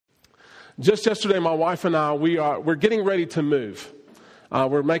Just yesterday, my wife and I, we're getting ready to move.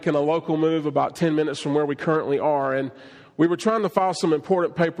 We're making a local move about 10 minutes from where we currently are, and we were trying to file some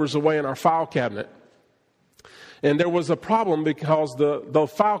important papers away in our file cabinet. And there was a problem because the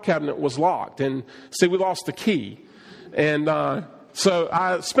file cabinet was locked. And see, we lost the key. And so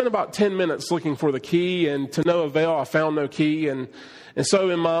I spent about 10 minutes looking for the key, and to no avail, I found no key. And so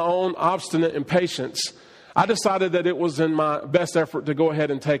in my own obstinate impatience, I decided that it was in my best effort to go ahead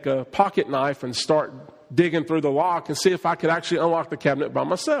and take a pocket knife and start digging through the lock and see if I could actually unlock the cabinet by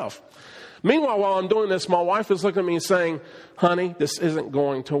myself. Meanwhile, while I'm doing this, my wife is looking at me and saying, "Honey, this isn't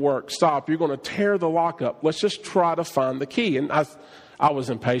going to work. Stop. You're going to tear the lock up. Let's just try to find the key." And I was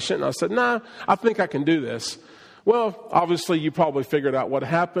impatient, and I said, "No, I think I can do this." Well, obviously, you probably figured out what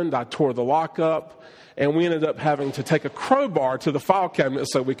happened. I tore the lock up, and we ended up having to take a crowbar to the file cabinet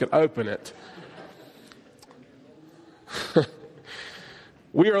so we could open it.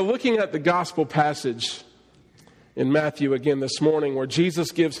 We are looking at the gospel passage in Matthew again this morning where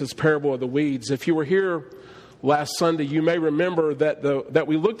Jesus gives his parable of the weeds. If you were here last Sunday, you may remember that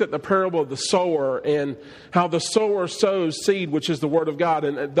we looked at the parable of the sower and how the sower sows seed, which is the word of God,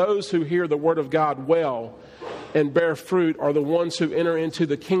 and those who hear the word of God well and bear fruit are the ones who enter into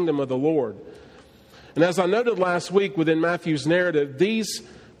the kingdom of the Lord. And as I noted last week within Matthew's narrative, these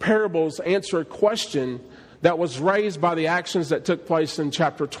parables answer a question that was raised by the actions that took place in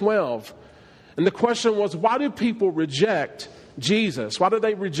chapter 12. And the question was, why do people reject Jesus? Why do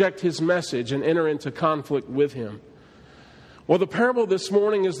they reject his message and enter into conflict with him? Well, the parable this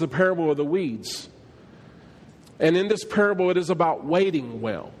morning is the parable of the weeds. And in this parable, it is about waiting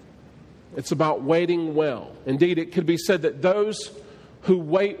well. It's about waiting well. Indeed, it could be said that those who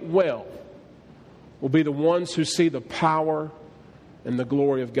wait well will be the ones who see the power and the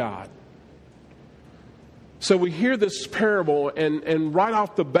glory of God. So we hear this parable, and right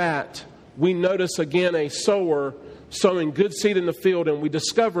off the bat, we notice again a sower sowing good seed in the field, and we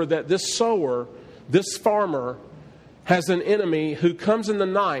discover that this sower, this farmer, has an enemy who comes in the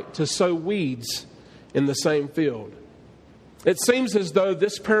night to sow weeds in the same field. It seems as though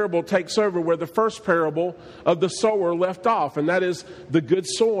this parable takes over where the first parable of the sower left off, and that is the good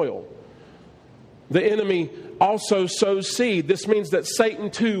soil. The enemy also sows seed. This means that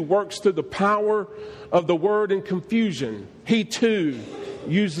Satan too works through the power of the word and confusion. He too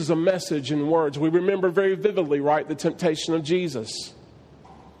uses a message in words. We remember very vividly, right, the temptation of Jesus.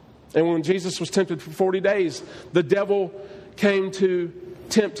 And when Jesus was tempted for 40 days, the devil came to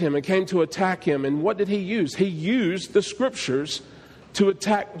tempt him and came to attack him. And what did he use? He used the scriptures to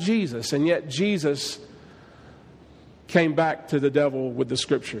attack Jesus. And yet Jesus came back to the devil with the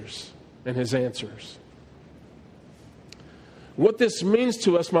scriptures and his answers. What this means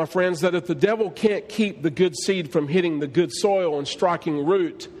to us, my friends, that if the devil can't keep the good seed from hitting the good soil and striking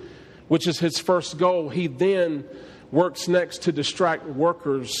root, which is his first goal, he then works next to distract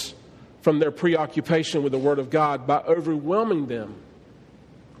workers from their preoccupation with the Word of God by overwhelming them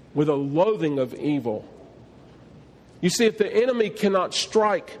with a loathing of evil. You see, if the enemy cannot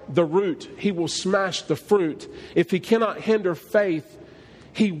strike the root, he will smash the fruit. If he cannot hinder faith,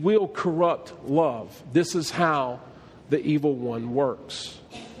 he will corrupt love. This is how the evil one works.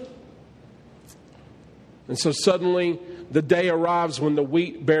 And so suddenly the day arrives when the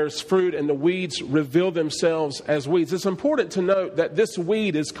wheat bears fruit and the weeds reveal themselves as weeds. It's important to note that this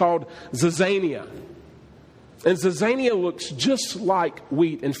weed is called zizania. And zizania looks just like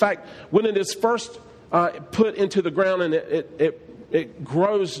wheat. In fact, when it is first put into the ground and it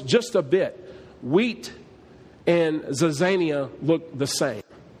grows just a bit, wheat and zizania look the same.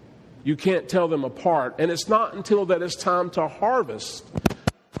 You can't tell them apart. And it's not until that it's time to harvest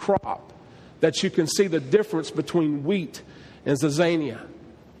crop that you can see the difference between wheat and zizania.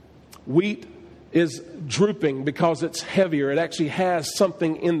 Wheat is drooping because it's heavier. It actually has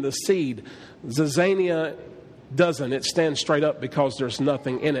something in the seed. Zizania doesn't. It stands straight up because there's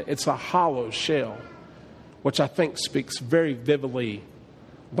nothing in it. It's a hollow shell, which I think speaks very vividly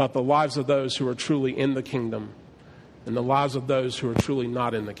about the lives of those who are truly in the kingdom and the lives of those who are truly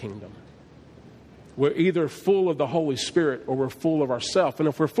not in the kingdom. We're either full of the Holy Spirit or we're full of ourselves. And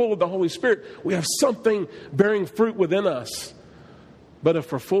if we're full of the Holy Spirit, we have something bearing fruit within us. But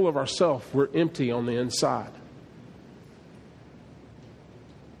if we're full of ourselves, we're empty on the inside.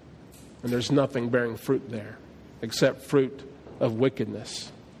 And there's nothing bearing fruit there except fruit of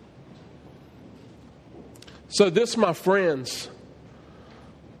wickedness. So this, my friends,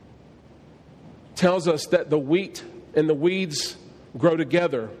 tells us that the wheat and the weeds grow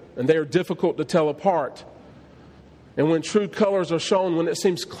together, and they are difficult to tell apart. And when true colors are shown, when it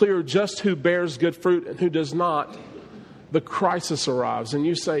seems clear just who bears good fruit and who does not, the crisis arrives. And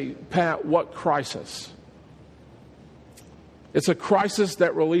you say, Pat, what crisis? It's a crisis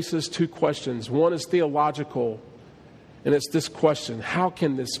that releases two questions. One is theological, and it's this question: how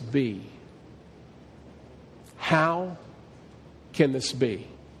can this be? How can this be?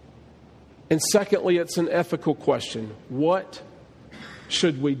 And secondly, it's an ethical question. What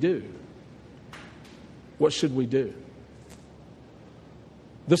should we do? What should we do?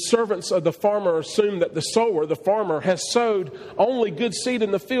 The servants of the farmer assume that the sower, the farmer, has sowed only good seed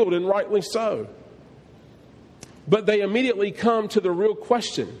in the field, and rightly so. But they immediately come to the real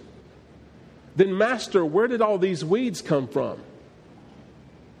question. Then, Master, where did all these weeds come from?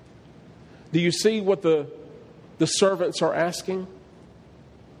 Do you see what the servants are asking?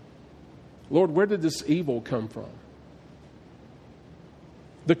 Lord, where did this evil come from?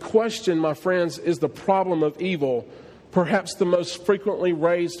 The question, my friends, is the problem of evil, perhaps the most frequently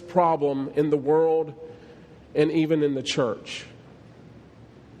raised problem in the world and even in the church.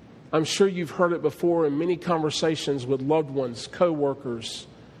 I'm sure you've heard it before in many conversations with loved ones, co-workers,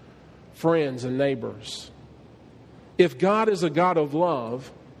 friends, and neighbors. If God is a God of love,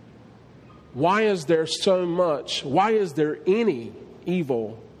 why is there any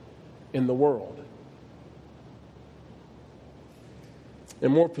evil in the world?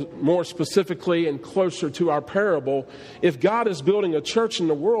 And more specifically and closer to our parable, if God is building a church in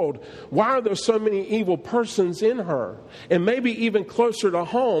the world, why are there so many evil persons in her? And maybe even closer to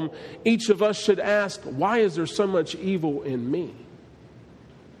home, each of us should ask, why is there so much evil in me?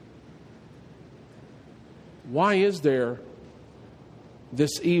 Why is there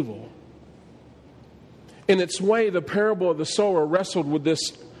this evil? In its way, the parable of the sower wrestled with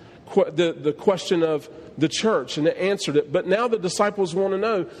the question of the church, and it answered it. But now the disciples want to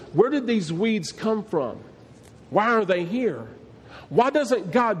know, where did these weeds come from? Why are they here? Why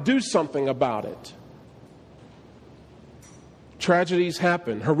doesn't God do something about it? Tragedies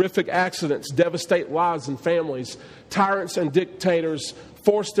happen. Horrific accidents devastate lives and families. Tyrants and dictators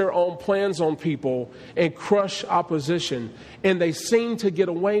force their own plans on people and crush opposition, and they seem to get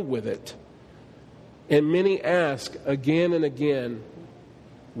away with it. And many ask again and again,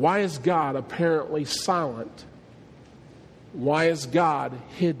 why is God apparently silent? Why is God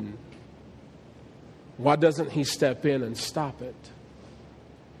hidden? Why doesn't He step in and stop it?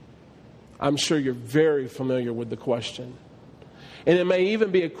 I'm sure you're very familiar with the question. And it may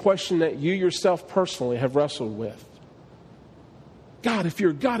even be a question that you yourself personally have wrestled with. God, if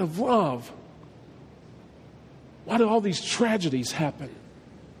you're a God of love, why do all these tragedies happen?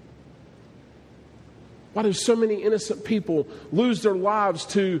 Why do so many innocent people lose their lives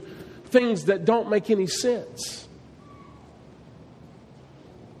to things that don't make any sense?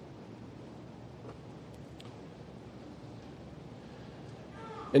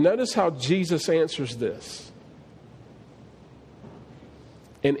 And notice how Jesus answers this.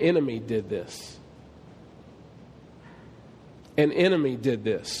 An enemy did this. An enemy did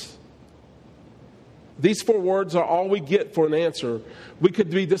this. These 4 words are all we get for an answer. We could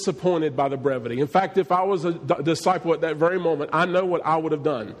be disappointed by the brevity. In fact, if I was a disciple at that very moment, I know what I would have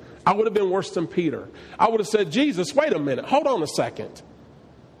done. I would have been worse than Peter. I would have said, Jesus, wait a minute. Hold on a second.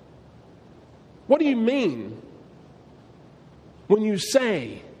 What do you mean when you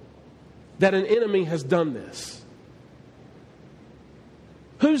say that an enemy has done this?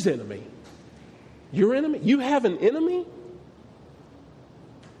 Whose enemy? Your enemy? You have an enemy?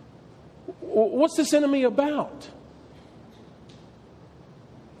 What's this enemy about?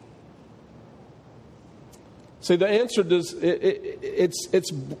 See, the answer does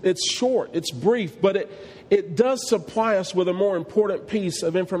it's short, it's brief, but it does supply us with a more important piece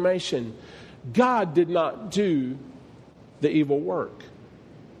of information. God did not do the evil work.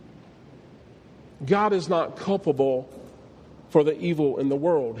 God is not culpable for the evil in the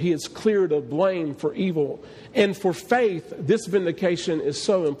world. He is cleared of blame for evil. And for faith, this vindication is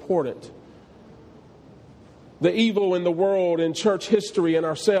so important. The evil in the world, in church history, and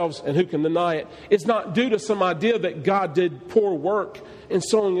ourselves, and who can deny it, is not due to some idea that God did poor work in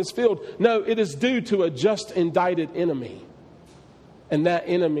sowing His field. No, it is due to a just indicted enemy. And that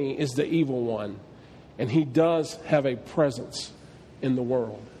enemy is the evil one. And he does have a presence in the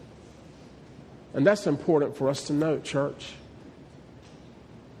world. And that's important for us to note, church.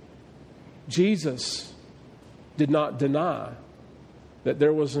 Jesus did not deny that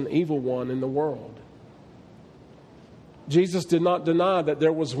there was an evil one in the world. Jesus did not deny that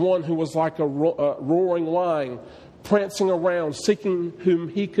there was one who was like a roaring lion, prancing around, seeking whom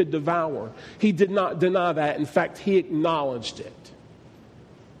he could devour. He did not deny that. In fact, he acknowledged it.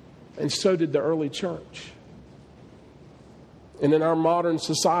 And so did the early church. And in our modern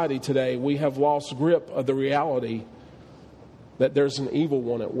society today, we have lost grip of the reality that there's an evil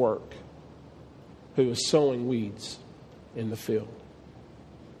one at work who is sowing weeds in the field.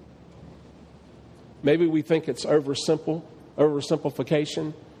 Maybe we think it's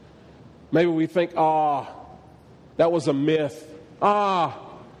oversimplification. Maybe we think, that was a myth.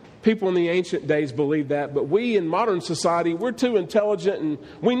 People in the ancient days believed that, but we in modern society, we're too intelligent and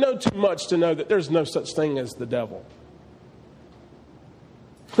we know too much to know that there's no such thing as the devil.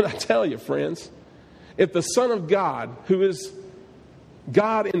 But I tell you, friends, if the Son of God, who is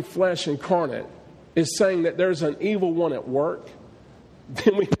God in flesh incarnate, is saying that there's an evil one at work,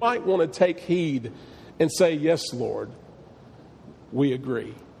 then we might want to take heed and say, yes, Lord, we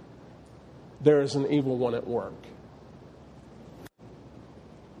agree. There is an evil one at work.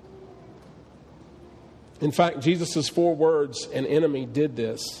 In fact, Jesus' 4 words, an enemy did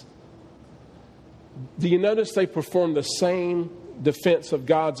this. Do you notice they performed the same defense of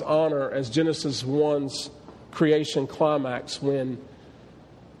God's honor as Genesis 1's creation climax when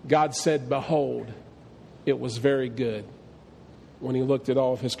God said, behold, it was very good, when he looked at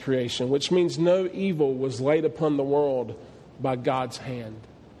all of his creation, which means no evil was laid upon the world by God's hand.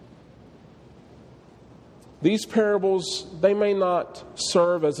 These parables, they may not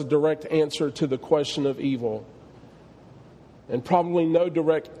serve as a direct answer to the question of evil. And probably no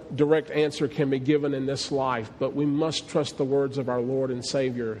direct answer can be given in this life, but we must trust the words of our Lord and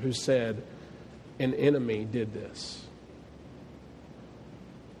Savior who said, an enemy did this.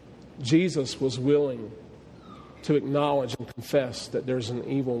 Jesus was willing to acknowledge and confess that there's an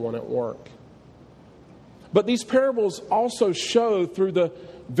evil one at work. But these parables also show through the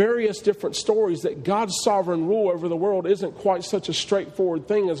various different stories that God's sovereign rule over the world isn't quite such a straightforward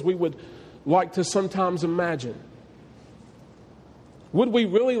thing as we would like to sometimes imagine. Would we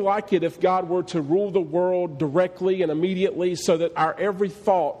really like it if God were to rule the world directly and immediately so that our every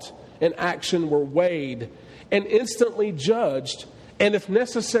thought and action were weighed and instantly judged and, if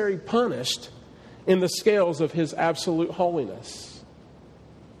necessary, punished in the scales of His absolute holiness?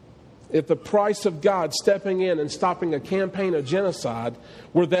 If the price of God stepping in and stopping a campaign of genocide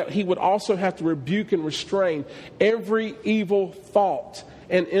were that He would also have to rebuke and restrain every evil thought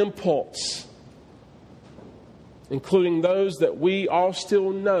and impulse, including those that we all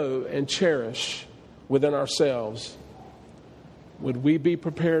still know and cherish within ourselves, would we be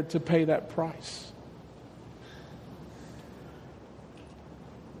prepared to pay that price?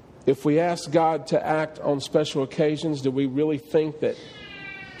 If we ask God to act on special occasions, do we really think that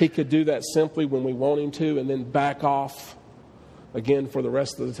He could do that simply when we want Him to and then back off again for the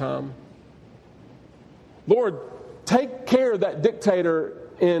rest of the time? Lord, take care of that dictator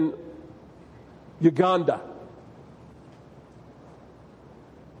in Uganda.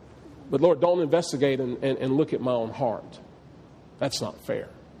 But Lord, don't investigate and look at my own heart. That's not fair.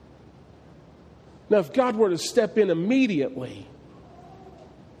 Now, if God were to step in immediately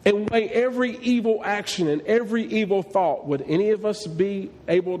and weigh every evil action and every evil thought, would any of us be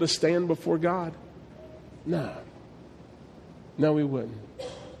able to stand before God? No. No, we wouldn't.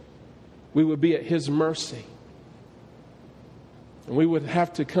 We would be at His mercy. And we would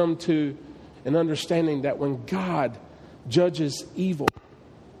have to come to an understanding that when God judges evil,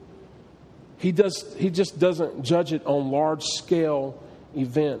 He just doesn't judge it on large-scale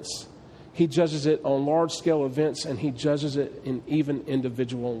events. He judges it on large-scale events, and He judges it in even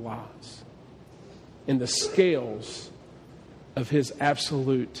individual lives, in the scales of His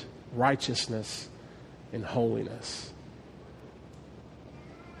absolute righteousness and holiness.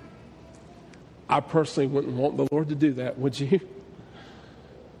 I personally wouldn't want the Lord to do that, would you?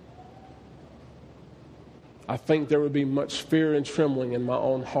 I think there would be much fear and trembling in my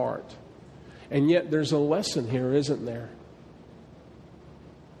own heart. And yet there's a lesson here, isn't there?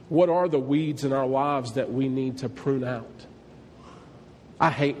 What are the weeds in our lives that we need to prune out? I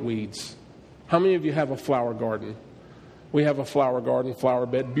hate weeds. How many of you have a flower garden? We have a flower garden, flower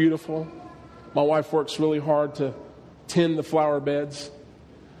bed, beautiful. My wife works really hard to tend the flower beds.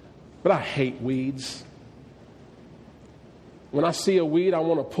 But I hate weeds. When I see a weed, I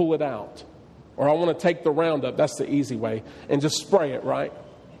want to pull it out. Or I want to take the Roundup, that's the easy way, and just spray it, right?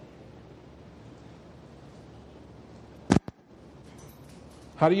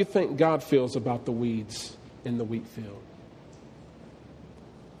 How do you think God feels about the weeds in the wheat field?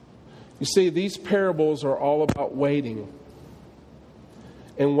 You see, these parables are all about waiting.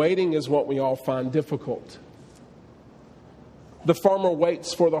 And waiting is what we all find difficult. The farmer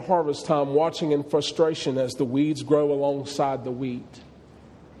waits for the harvest time, watching in frustration as the weeds grow alongside the wheat.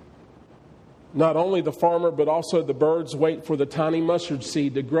 Not only the farmer, but also the birds wait for the tiny mustard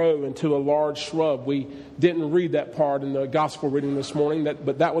seed to grow into a large shrub. We didn't read that part in the gospel reading this morning,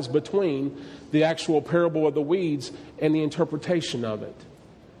 but that was between the actual parable of the weeds and the interpretation of it.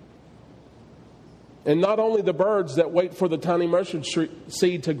 And not only the birds that wait for the tiny mustard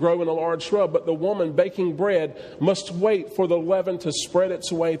seed to grow in a large shrub, but the woman baking bread must wait for the leaven to spread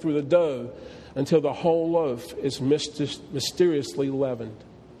its way through the dough until the whole loaf is mysteriously leavened.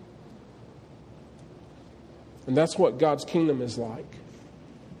 And that's what God's kingdom is like.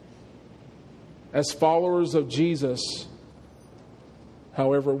 As followers of Jesus,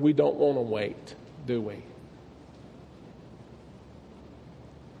 however, we don't want to wait, do we?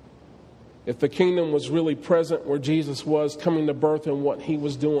 If the kingdom was really present where Jesus was coming to birth and what he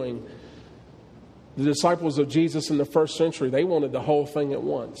was doing, the disciples of Jesus in the first century, they wanted the whole thing at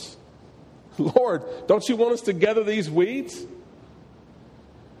once. Lord, don't you want us to gather these weeds?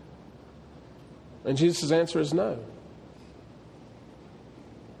 And Jesus' answer is no.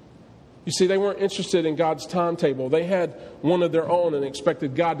 You see, they weren't interested in God's timetable. They had one of their own and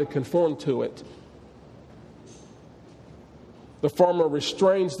expected God to conform to it. The farmer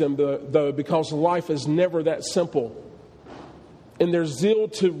restrains them, though, because life is never that simple. In their zeal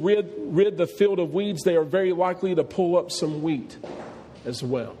to rid the field of weeds, they are very likely to pull up some wheat as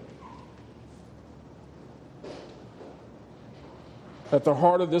well. At the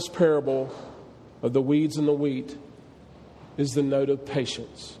heart of this parable of the weeds and the wheat is the note of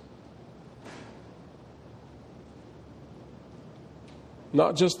patience.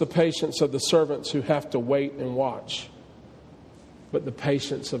 Not just the patience of the servants who have to wait and watch, but the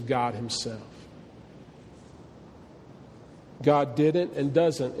patience of God himself. God didn't and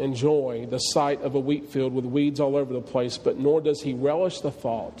doesn't enjoy the sight of a wheat field with weeds all over the place, but nor does he relish the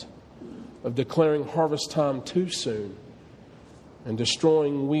thought of declaring harvest time too soon and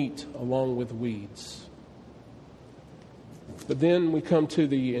destroying wheat along with weeds. But then we come to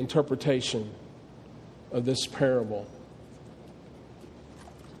the interpretation of this parable,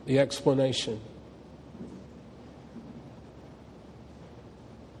 the explanation.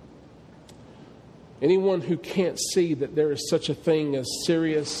 Anyone who can't see that there is such a thing as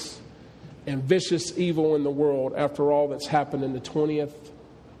serious and vicious evil in the world after all that's happened in the 20th,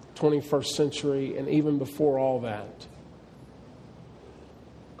 21st century, and even before all that,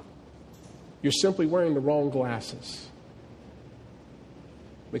 you're simply wearing the wrong glasses,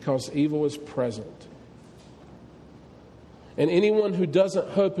 because evil is present. And anyone who doesn't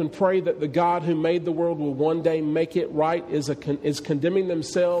hope and pray that the God who made the world will one day make it right is condemning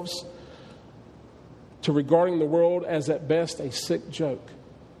themselves to regarding the world as at best a sick joke.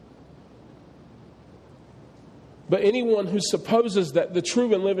 But anyone who supposes that the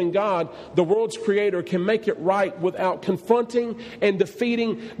true and living God, the world's creator, can make it right without confronting and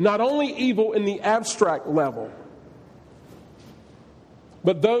defeating not only evil in the abstract level,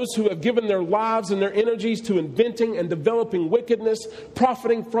 but those who have given their lives and their energies to inventing and developing wickedness,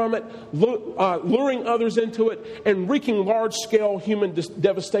 profiting from it, luring others into it, and wreaking large-scale human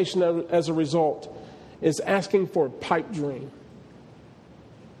devastation as a result, is asking for a pipe dream.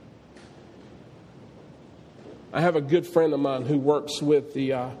 I have a good friend of mine who works with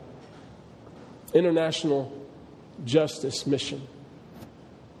the International Justice Mission.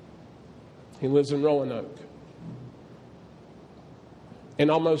 He lives in Roanoke. And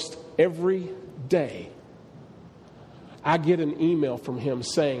almost every day, I get an email from him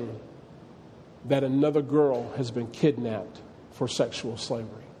saying that another girl has been kidnapped for sexual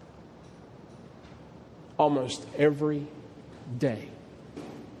slavery. Almost every day.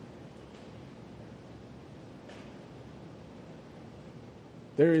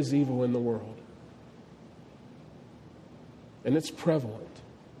 There is evil in the world. And it's prevalent.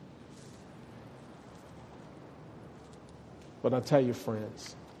 But I tell you,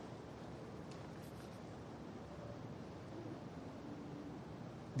 friends,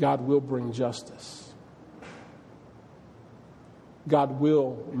 God will bring justice. God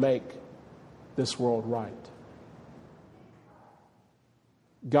will make this world right.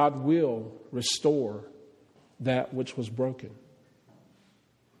 God will restore that which was broken.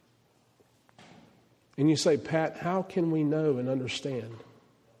 And you say, Pat, how can we know and understand?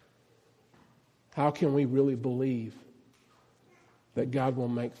 How can we really believe that God will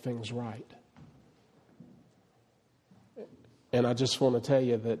make things right? And I just want to tell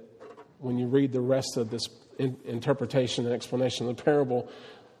you that when you read the rest of this interpretation and explanation of the parable,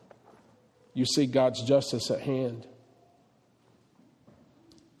 you see God's justice at hand.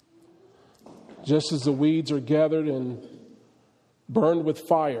 Just as the weeds are gathered and burned with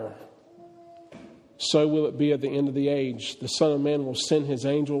fire so will it be at the end of the age. The Son of Man will send his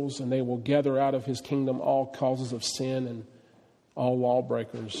angels, and they will gather out of his kingdom all causes of sin and all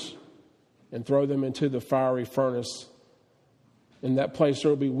lawbreakers, and throw them into the fiery furnace. In that place there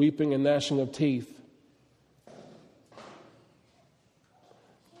will be weeping and gnashing of teeth.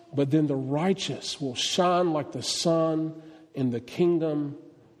 But then the righteous will shine like the sun in the kingdom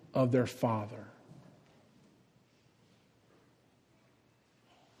of their Father.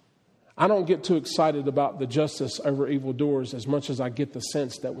 I don't get too excited about the justice over evildoers as much as I get the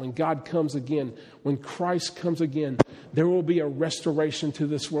sense that when God comes again, when Christ comes again, there will be a restoration to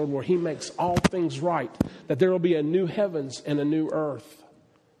this world where he makes all things right, that there will be a new heavens and a new earth,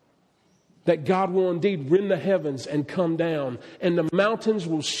 that God will indeed rend the heavens and come down, and the mountains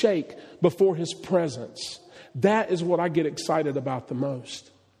will shake before his presence. That is what I get excited about the most.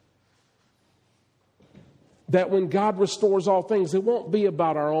 That when God restores all things, it won't be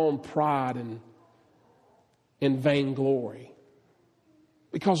about our own pride and vainglory.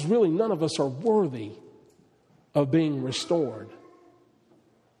 Because really none of us are worthy of being restored.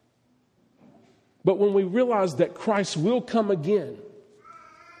 But when we realize that Christ will come again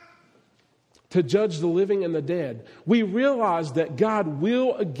to judge the living and the dead, we realize that God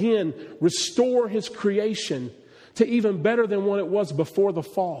will again restore his creation to even better than what it was before the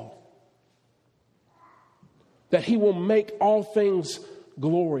fall. That he will make all things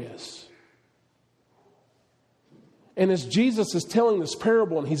glorious. And as Jesus is telling this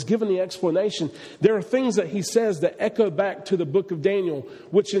parable and he's given the explanation, there are things that he says that echo back to the book of Daniel,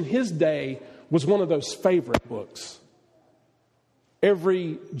 which in his day was one of those favorite books.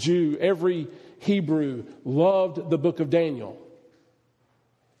 Every Jew, every Hebrew loved the book of Daniel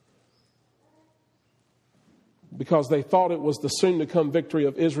because they thought it was the soon-to-come victory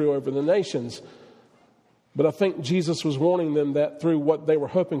of Israel over the nations. But I think Jesus was warning them that through what they were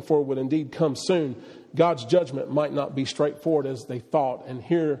hoping for would indeed come soon, God's judgment might not be straightforward as they thought. And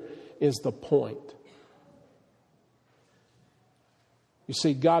here is the point. You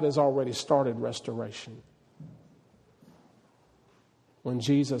see, God has already started restoration. When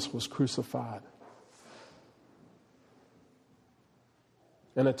Jesus was crucified,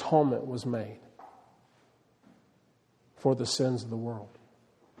 an atonement was made for the sins of the world.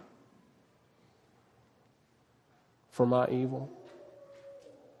 For my evil,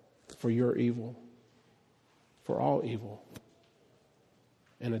 for your evil, for all evil,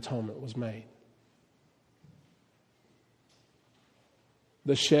 an atonement was made.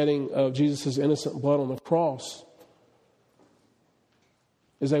 The shedding of Jesus' innocent blood on the cross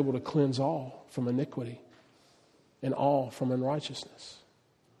is able to cleanse all from iniquity and all from unrighteousness.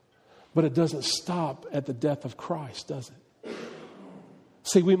 But it doesn't stop at the death of Christ, does it?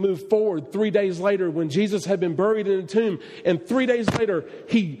 See, we move forward 3 days later when Jesus had been buried in a tomb, and 3 days later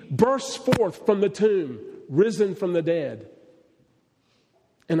he bursts forth from the tomb, risen from the dead.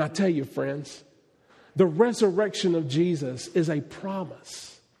 And I tell you, friends, the resurrection of Jesus is a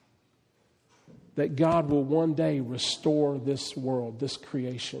promise that God will one day restore this world, this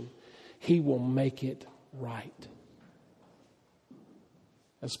creation. He will make it right.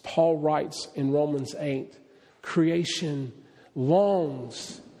 As Paul writes in Romans 8, creation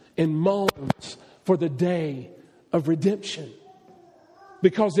longs and moans for the day of redemption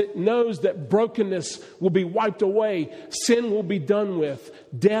because it knows that brokenness will be wiped away, sin will be done with,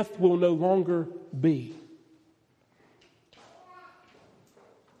 death will no longer be,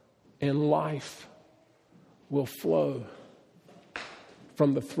 and life will flow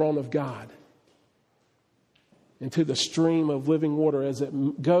from the throne of God into the stream of living water as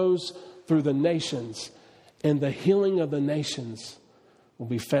it goes through the nations. And the healing of the nations will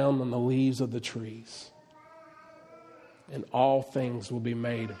be found on the leaves of the trees. And all things will be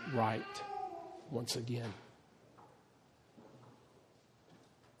made right once again.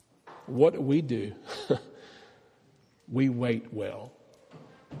 What do we do? We wait well.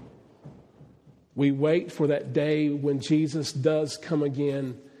 We wait for that day when Jesus does come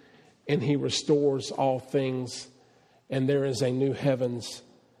again and he restores all things and there is a new heavens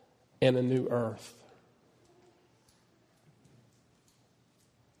and a new earth.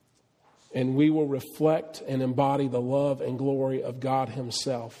 And we will reflect and embody the love and glory of God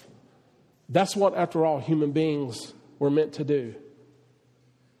himself. That's what, after all, human beings were meant to do.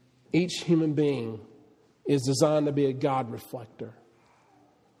 Each human being is designed to be a God reflector.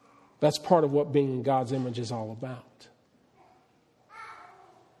 That's part of what being in God's image is all about.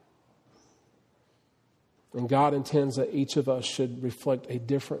 And God intends that each of us should reflect a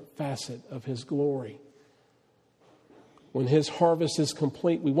different facet of his glory. When his harvest is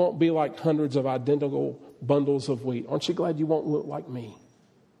complete, we won't be like hundreds of identical bundles of wheat. Aren't you glad you won't look like me?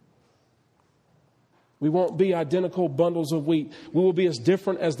 We won't be identical bundles of wheat. We will be as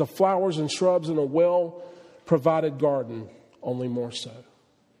different as the flowers and shrubs in a well-provided garden, only more so.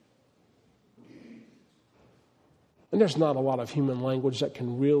 And there's not a lot of human language that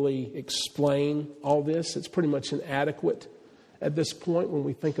can really explain all this. It's pretty much inadequate at this point when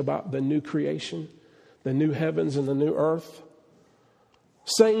we think about the new creation, the new heavens and the new earth.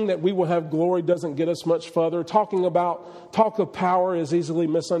 Saying that we will have glory doesn't get us much further. Talk of power is easily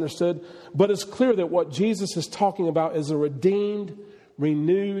misunderstood. But it's clear that what Jesus is talking about is a redeemed,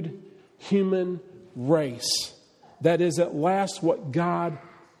 renewed human race that is at last what God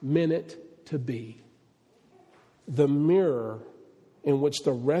meant it to be. The mirror in which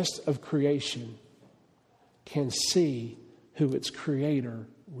the rest of creation can see who its creator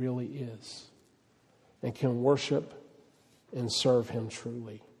really is and can worship and serve him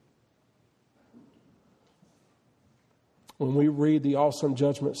truly. When we read the awesome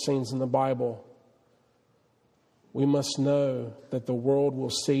judgment scenes in the Bible, we must know that the world will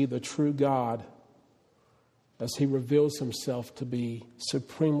see the true God as he reveals himself to be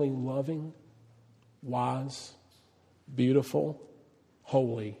supremely loving, wise, beautiful,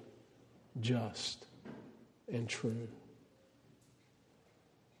 holy, just, and true.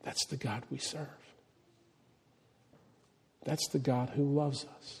 That's the God we serve. That's the God who loves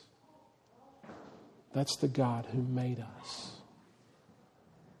us. That's the God who made us.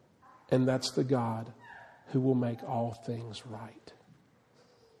 And that's the God who will make all things right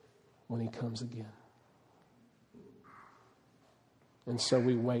when he comes again. And so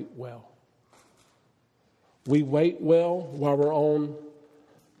we wait well. We wait well while we're on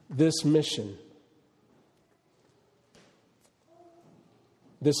this mission.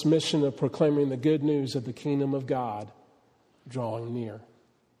 This mission of proclaiming the good news of the kingdom of God drawing near.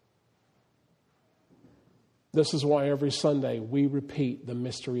 This is why every Sunday we repeat the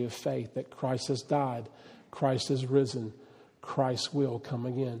mystery of faith, that Christ has died, Christ has risen, Christ will come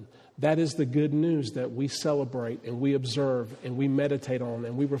again. That is the good news that we celebrate and we observe and we meditate on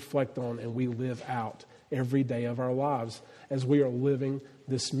and we reflect on and we live out every day of our lives as we are living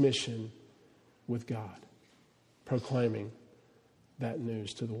this mission with God, proclaiming that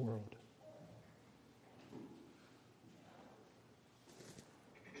news to the world.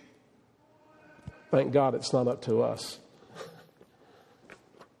 Thank God it's not up to us.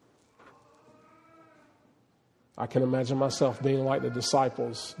 I can imagine myself being like the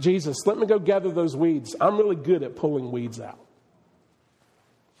disciples. Jesus, let me go gather those weeds. I'm really good at pulling weeds out.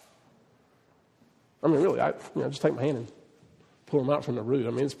 I mean, really, I just take my hand and pull them out from the root.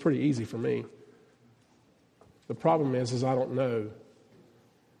 I mean, it's pretty easy for me. The problem is I don't know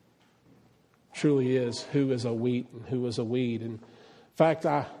truly is who is a wheat and who is a weed. And in fact,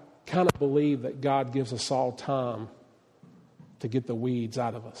 I kind of believe that God gives us all time to get the weeds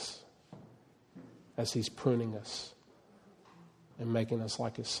out of us as he's pruning us and making us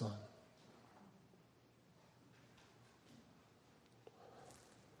like his son.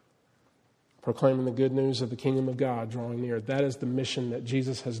 Proclaiming the good news of the kingdom of God drawing near. That is the mission that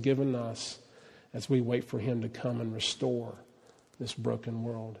Jesus has given us as we wait for him to come and restore this broken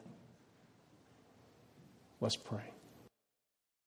world. Let's pray.